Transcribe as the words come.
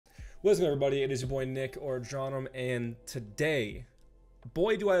What's good, everybody? It is your boy Nick or Johnum, and today,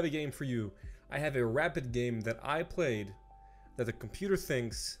 boy, do I have a game for you. I have a rapid game that I played that the computer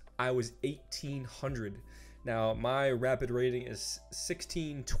thinks I was 1800. Now, my rapid rating is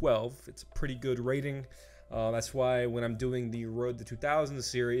 1612. It's a pretty good rating. That's why when I'm doing the Road to 2000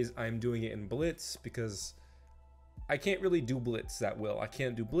 series, I'm doing it in Blitz because I can't really do Blitz that well. I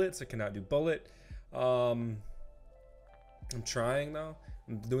can't do Blitz. I cannot do Bullet. I'm trying though.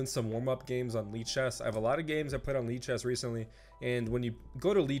 I'm doing some warm-up games on Lead Chess. I have a lot of games I played on Lead Chess recently, and when you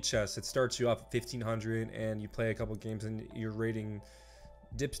go to Lead Chess, it starts you off at 1500, and you play a couple games, and your rating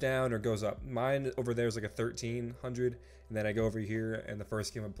dips down or goes up. Mine over there is like a 1300, and then I go over here, and the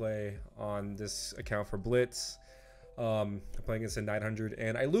first game I play on this account for Blitz, I'm playing against a 900,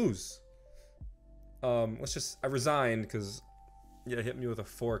 and I lose. I resigned because yeah, it hit me with a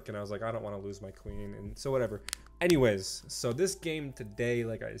fork, and I was like, I don't want to lose my queen, and so whatever. Anyways, so this game today,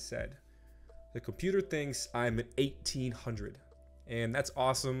 like I said, the computer thinks I'm at 1800, and that's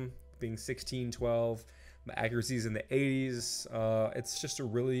awesome. Being 1612, my accuracy's in the 80s. It's just a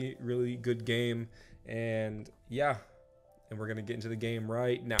really, really good game, and yeah, and we're gonna get into the game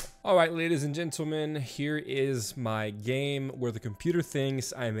right now. All right, ladies and gentlemen, here is my game where the computer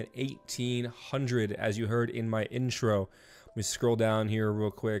thinks I'm at 1800, as you heard in my intro. Let me scroll down here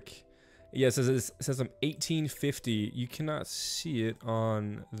real quick. Yeah, it says I'm 1850. You cannot see it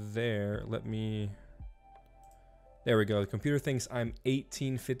on there. There we go. The computer thinks I'm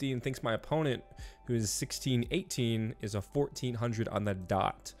 1850 and thinks my opponent, who is 1618, is a 1400 on the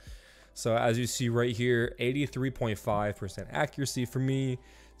dot. So as you see right here, 83.5% accuracy for me,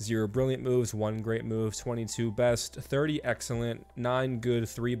 0 brilliant moves, 1 great move, 22 best, 30 excellent, 9 good,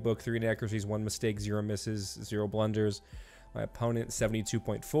 3 book, 3 inaccuracies, 1 mistake, 0 misses, 0 blunders. My opponent,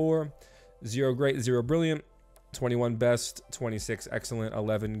 72.4, 0 great, 0 brilliant, 21 best, 26 excellent,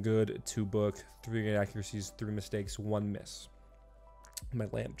 11 good, 2 book, 3 inaccuracies, 3 mistakes, 1 miss. My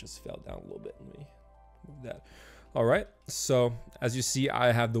lamp just fell down a little bit. Let me move that. All right, so as you see,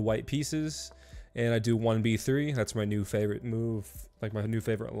 I have the white pieces, and I do 1b3. That's my new favorite move, like my new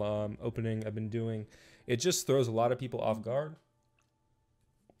favorite opening I've been doing. It just throws a lot of people off guard.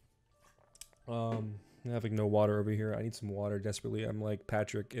 I'm having no water over here. I need some water desperately. I'm like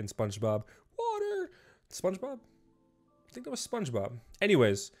Patrick in SpongeBob. Water! SpongeBob? I think that was SpongeBob.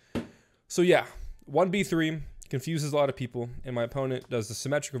 Anyways, so yeah, 1b3 confuses a lot of people, and my opponent does the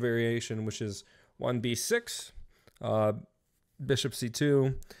symmetrical variation, which is 1b6, bishop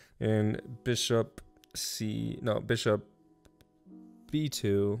c2, and bishop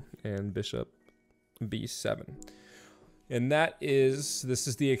b2, and bishop b7. And this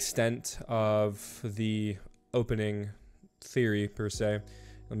is the extent of the opening theory, per se.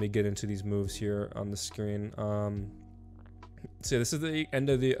 Let me get into these moves here on the screen. So this is the end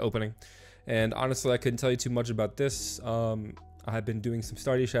of the opening. And honestly, I couldn't tell you too much about this. I have been doing some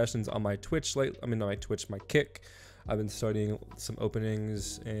study sessions on my Twitch lately. I mean, not my Twitch, my Kick. I've been studying some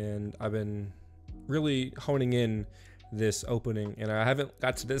openings, and I've been really honing in this opening. And I haven't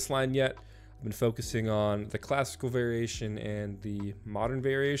got to this line yet. I've been focusing on the classical variation and the modern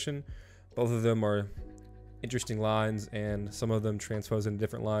variation. Both of them are interesting lines, and some of them transpose into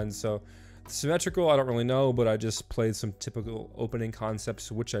different lines. So the symmetrical, I don't really know, but I just played some typical opening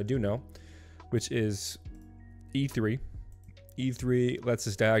concepts, which I do know, which is e3. E3 lets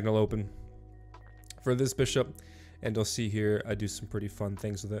this diagonal open for this bishop, and you'll see here I do some pretty fun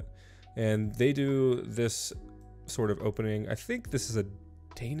things with it. And they do this sort of opening. I think this is a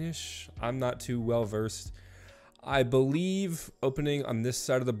Danish. I'm not too well versed. I believe opening on this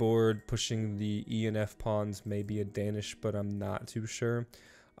side of the board, pushing the E and F pawns may be a Danish, but I'm not too sure.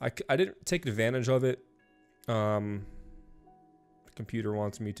 I didn't take advantage of it. The computer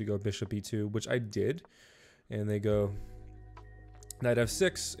wants me to go bishop e2, which I did, and they go knight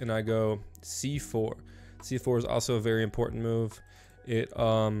f6, and I go c4. C4 is also a very important move. It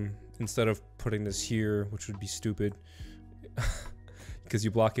instead of putting this here, which would be stupid, because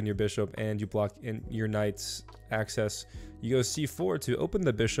you block in your bishop and you block in your knight's access, you go c4 to open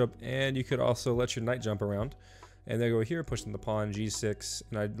the bishop, and you could also let your knight jump around. And they go here, pushing the pawn g6,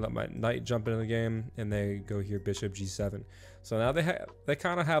 and I let my knight jump into the game, and they go here bishop g7. So now they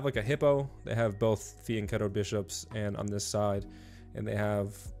kind of have like a hippo. They have both fianchetto bishops, and on this side, and they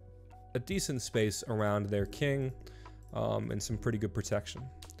have a decent space around their king, and some pretty good protection.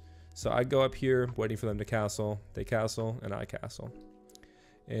 So I go up here, waiting for them to castle. They castle, and I castle.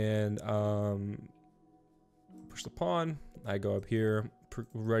 And push the pawn. I go up here,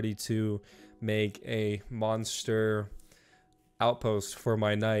 ready to make a monster outpost for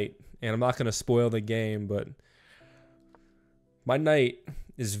my knight. And I'm not going to spoil the game, but my knight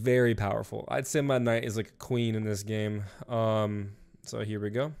is very powerful. I'd say my knight is like a queen in this game. So here we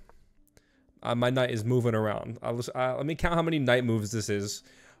go. My knight is moving around. Let me count how many knight moves this is.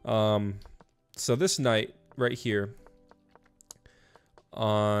 So this knight right here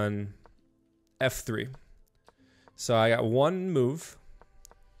on F3. So I got one move.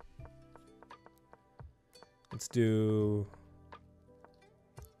 Let's do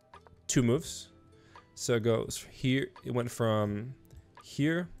 2 moves. So it goes here. It went from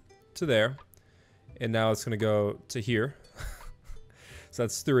here to there. And now it's going to go to here. So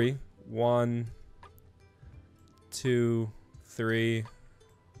that's 3. 1, 2, 3.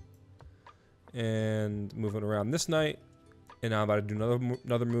 And moving around this knight. And now I'm about to do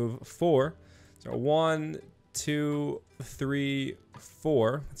another move. 4. So 1, 2, 3,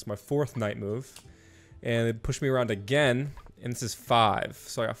 4. That's my 4th knight move. And it pushed me around again. And this is 5.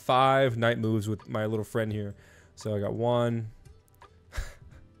 So I got 5 knight moves with my little friend here. So I got 1,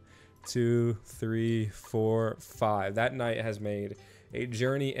 2, 3, 4, 5. That knight has made a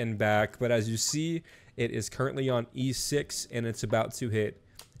journey and back. But as you see, it is currently on E6. And it's about to hit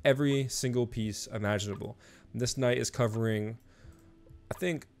every single piece imaginable. This knight is covering, I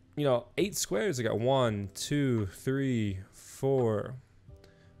think, 8 squares. I got 1, 2, 3, 4,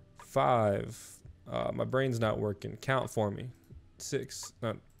 5. My brain's not working. Count for me. 6.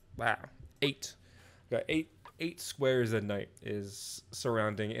 8. Got 8 squares that knight is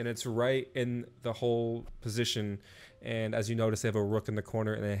surrounding, and it's right in the whole position. And as you notice, they have a rook in the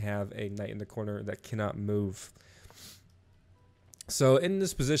corner, and they have a knight in the corner that cannot move. So in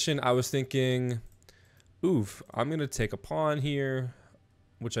this position, I was thinking, oof, I'm gonna take a pawn here,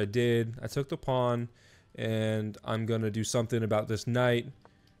 which I did. I took the pawn, and I'm gonna do something about this knight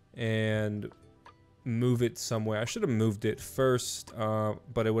and move it somewhere. I should have moved it first,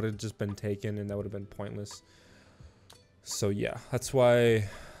 but it would have just been taken, and that would have been pointless. So yeah, that's why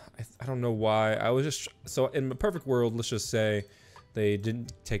I don't know why I was just so in the perfect world. Let's just say they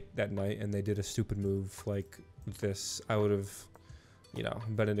didn't take that knight and they did a stupid move like this. I would have,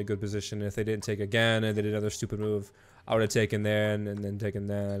 been in a good position. If they didn't take again and they did another stupid move, I would have taken then and then taken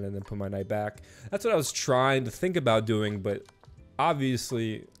that and then put my knight back. That's what I was trying to think about doing, but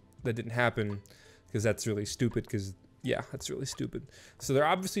obviously that didn't happen because that's really stupid. Because yeah, that's really stupid. So they're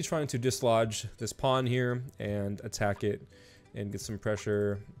obviously trying to dislodge this pawn here and attack it and get some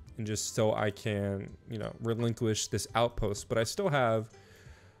pressure, and just so I can, relinquish this outpost. But I still have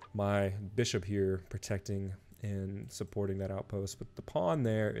my bishop here protecting and supporting that outpost. But the pawn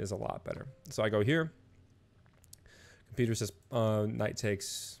there is a lot better. So I go here. Computer says knight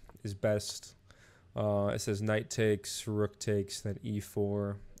takes is best. It says knight takes, rook takes, then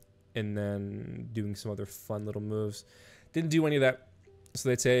e4, and then doing some other fun little moves. Didn't do any of that. So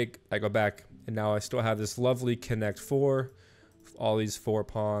they take, I go back, and now I still have this lovely connect 4. All these 4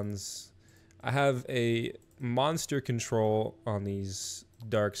 pawns. I have a monster control on these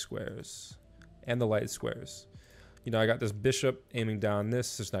dark squares and the light squares. I got this bishop aiming down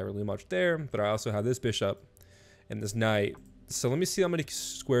this. There's not really much there, but I also have this bishop and this knight. So let me see how many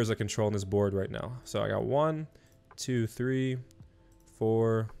squares I control on this board right now. So I got 1, 2, 3,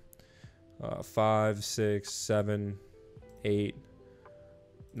 4, 5, 6, 7, 8,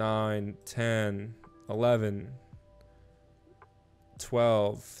 9, 10, 11,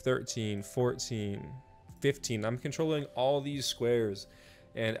 12, 13, 14, 15. I'm controlling all these squares.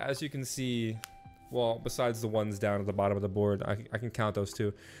 And as you can see, well, besides the ones down at the bottom of the board, I can count those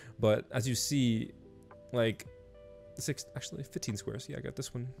too. But as you see, like 15 squares. Yeah, I got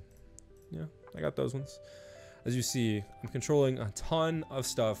this one. Yeah, I got those ones. As you see, I'm controlling a ton of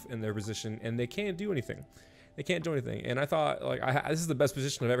stuff in their position, and they can't do anything. They can't do anything. And I thought, like, this is the best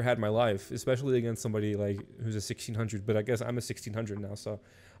position I've ever had in my life, especially against somebody like who's a 1600. But I guess I'm a 1600 now, so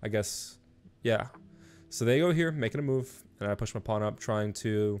I guess, yeah. So they go here, making a move, and I push my pawn up, trying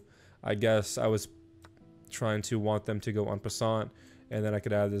to, I guess I was trying to want them to go en passant, and then I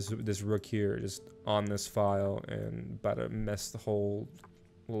could have this rook here just on this file and about to mess the whole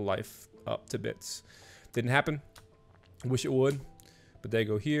life up to bits. Didn't happen. Wish it would. But they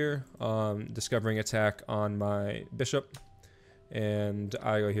go here, discovering attack on my bishop, and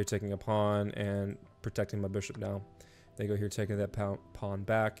I go here taking a pawn and protecting my bishop now. They go here taking that pawn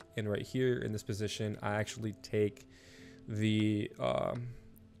back, and right here in this position, I actually take the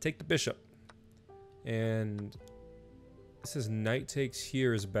bishop. And it says knight takes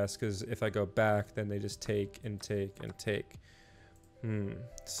here is best, because if I go back, then they just take and take and take.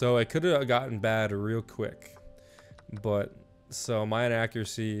 So I could have gotten bad real quick, but so my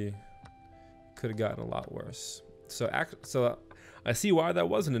inaccuracy could have gotten a lot worse. So I see why that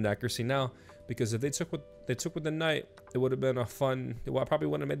wasn't an accuracy now, because if they took what they took with the knight, it would have been a fun, well, I probably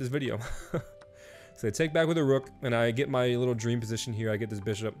wouldn't have made this video. So they take back with a rook, and I get my little dream position here. I get this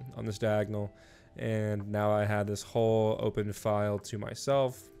bishop on this diagonal, and now I have this whole open file to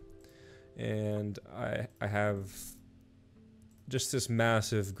myself, and I have just this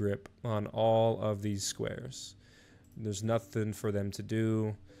massive grip on all of these squares. There's nothing for them to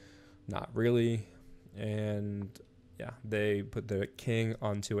do, not really, and yeah, they put the king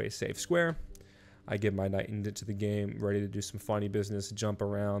onto a safe square. I get my knight into the game, ready to do some funny business, jump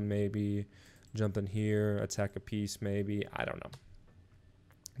around maybe, jump in here, attack a piece maybe, I don't know.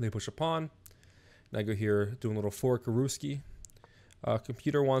 They push a pawn, and I go here, doing a little fork-a-rooski.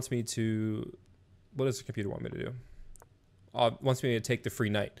 Computer wants me to, what does the computer want me to do? Wants me to take the free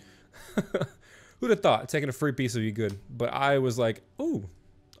knight. Who'd have thought taking a free piece would be good? But I was like, ooh,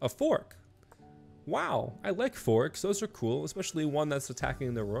 a fork. Wow, I like forks. Those are cool, especially one that's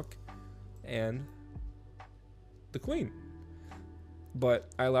attacking the rook and the queen. But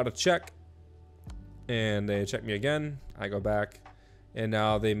I allowed a check, and they check me again. I go back, and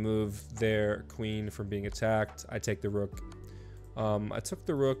now they move their queen from being attacked. I take the rook. I took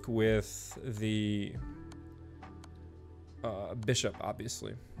the rook with the bishop,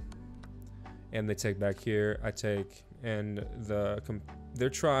 obviously. And they take back here. I take, and they're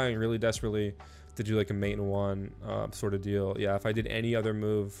trying really desperately to do like a mate in one sort of deal. Yeah, if I did any other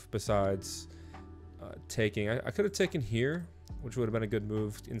move besides taking, I could have taken here, which would have been a good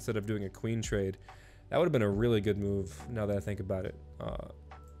move instead of doing a queen trade. That would have been a really good move now that I think about it.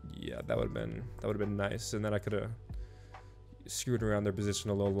 Yeah, that would have been nice, and then I could have screwed around their position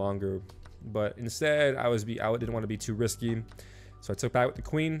a little longer. But instead, I didn't want to be too risky, so I took back with the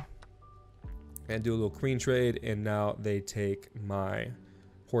queen and do a little queen trade, and now they take my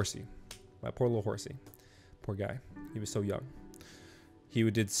horsey, my poor little horsey. Poor guy, he was so young. He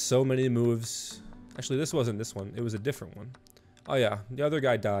did so many moves. Actually, this wasn't this one, it was a different one. Oh yeah, the other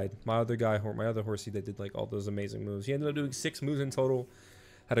guy died. My other horsey that did like all those amazing moves. He ended up doing 6 moves in total.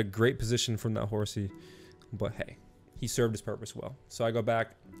 Had a great position from that horsey, but hey, he served his purpose well. So I go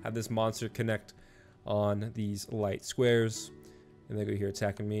back, have this monster connect on these light squares, and they go here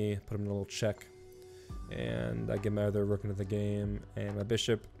attacking me, put him in a little check, and I get my other rook into the game, and my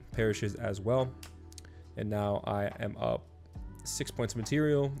bishop perishes as well. And now I am up 6 points of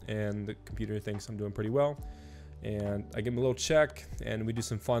material, and the computer thinks I'm doing pretty well. And I give him a little check, and we do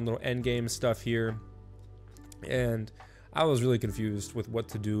some fun little endgame stuff here. And I was really confused with what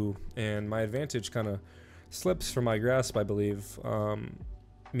to do, and my advantage kind of slips from my grasp, I believe. I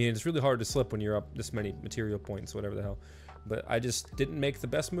mean, it's really hard to slip when you're up this many material points, whatever the hell. But I just didn't make the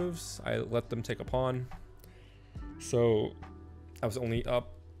best moves. I let them take a pawn. So I was only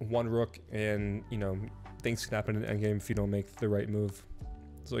up 1 rook, and, you know, things can happen in the endgame if you don't make the right move.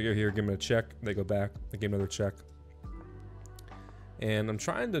 So I go here, give them a check. They go back. I give another check. And I'm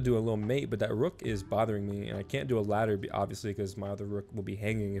trying to do a little mate, but that rook is bothering me, and I can't do a ladder, obviously, because my other rook will be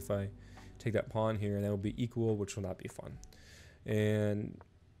hanging if I take that pawn here, and that will be equal, which will not be fun. And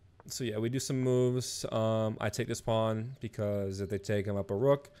so yeah, we do some moves. I take this pawn because if they take, I'm up a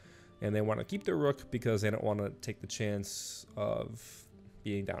rook, and they want to keep their rook because they don't want to take the chance of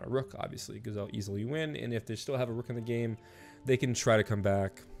being down a rook, obviously, because they'll easily win. And if they still have a rook in the game, they can try to come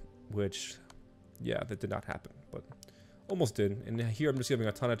back, which, yeah, that did not happen, but almost did. And here I'm just giving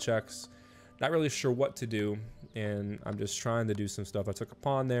a ton of checks, not really sure what to do, and I'm just trying to do some stuff. I took a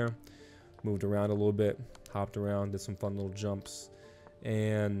pawn there, moved around a little bit, hopped around, did some fun little jumps,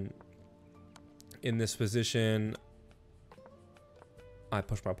 and in this position, I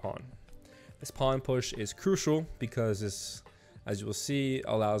pushed my pawn. This pawn push is crucial because this, as you will see,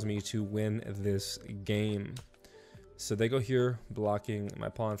 allows me to win this game. So they go here, blocking my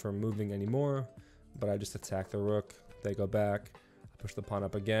pawn from moving anymore, but I just attack the rook. They go back, I push the pawn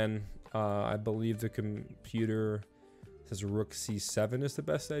up again. I believe the computer says rook c7 is the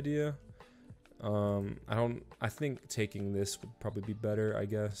best idea. I think taking this would probably be better, I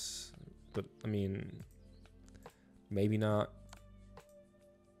guess, but I mean, maybe not.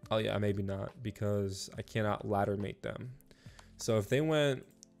 Oh yeah, maybe not, because I cannot ladder mate them. So if they went,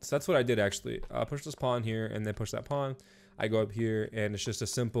 so that's what I did actually. I push this pawn here, and then push that pawn. I go up here, and it's just a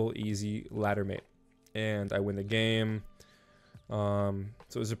simple, easy ladder mate, and I win the game. So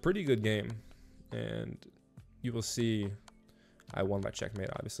it was a pretty good game, and you will see I won by checkmate,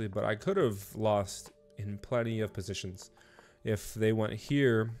 obviously, but I could have lost in plenty of positions. If they went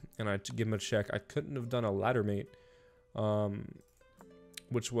here and I give them a check, I couldn't have done a ladder mate,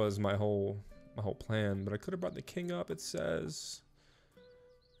 which was my whole plan. But I could have brought the king up, it says,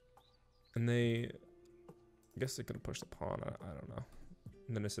 and I guess they could have pushed the pawn. I don't know.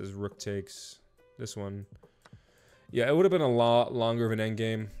 And then it says rook takes. This one. Yeah, it would have been a lot longer of an end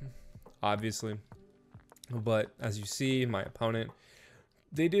game, obviously. But as you see, my opponent,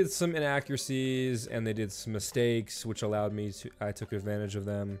 they did some inaccuracies and they did some mistakes, which allowed me to, I took advantage of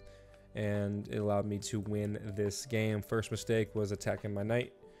them, and it allowed me to win this game. First mistake was attacking my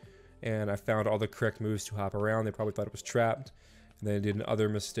knight, and I found all the correct moves to hop around. They probably thought it was trapped. And then I did another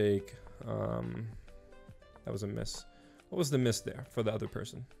mistake. That was a miss. What was the miss there for the other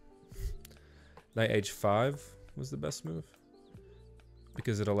person? Knight h5 was the best move,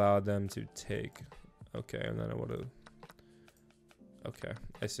 because it allowed them to take. Okay, and then I would have. Okay,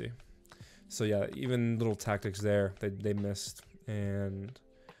 I see. So yeah, even little tactics there, they missed, and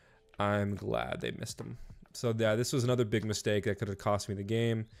I'm glad they missed them. So yeah, this was another big mistake that could have cost me the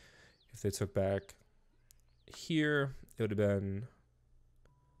game. If they took back here, it would have been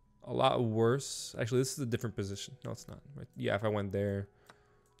a lot worse. Actually, this is a different position. No, it's not. Right? Yeah, if I went there,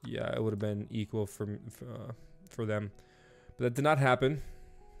 yeah, it would have been equal for them. But that did not happen.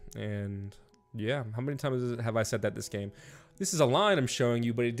 And yeah, how many times have I said that this game? This is a line I'm showing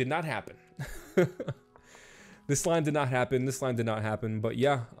you, but it did not happen. This line did not happen. This line did not happen. But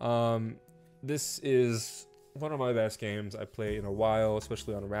yeah, this is one of my best games I played in a while,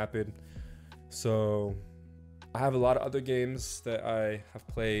 especially on Rapid. So I have a lot of other games that I have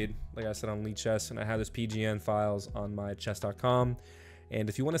played, like I said, on Lee Chess, and I have this PGN files on my chess.com. And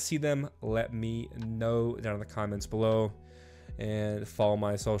if you want to see them, let me know down in the comments below. And follow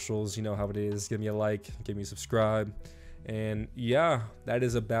my socials, you know how it is. Give me a like, give me a subscribe. And yeah, that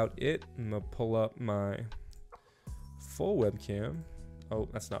is about it. I'm gonna pull up my full webcam. Oh,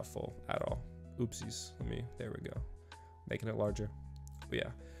 that's not full at all. Oopsies. There we go. Making it larger. But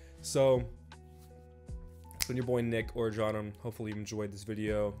yeah. So, it's been your boy Nick or Johnum. Hopefully you enjoyed this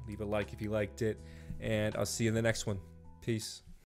video. Leave a like if you liked it. And I'll see you in the next one. Peace.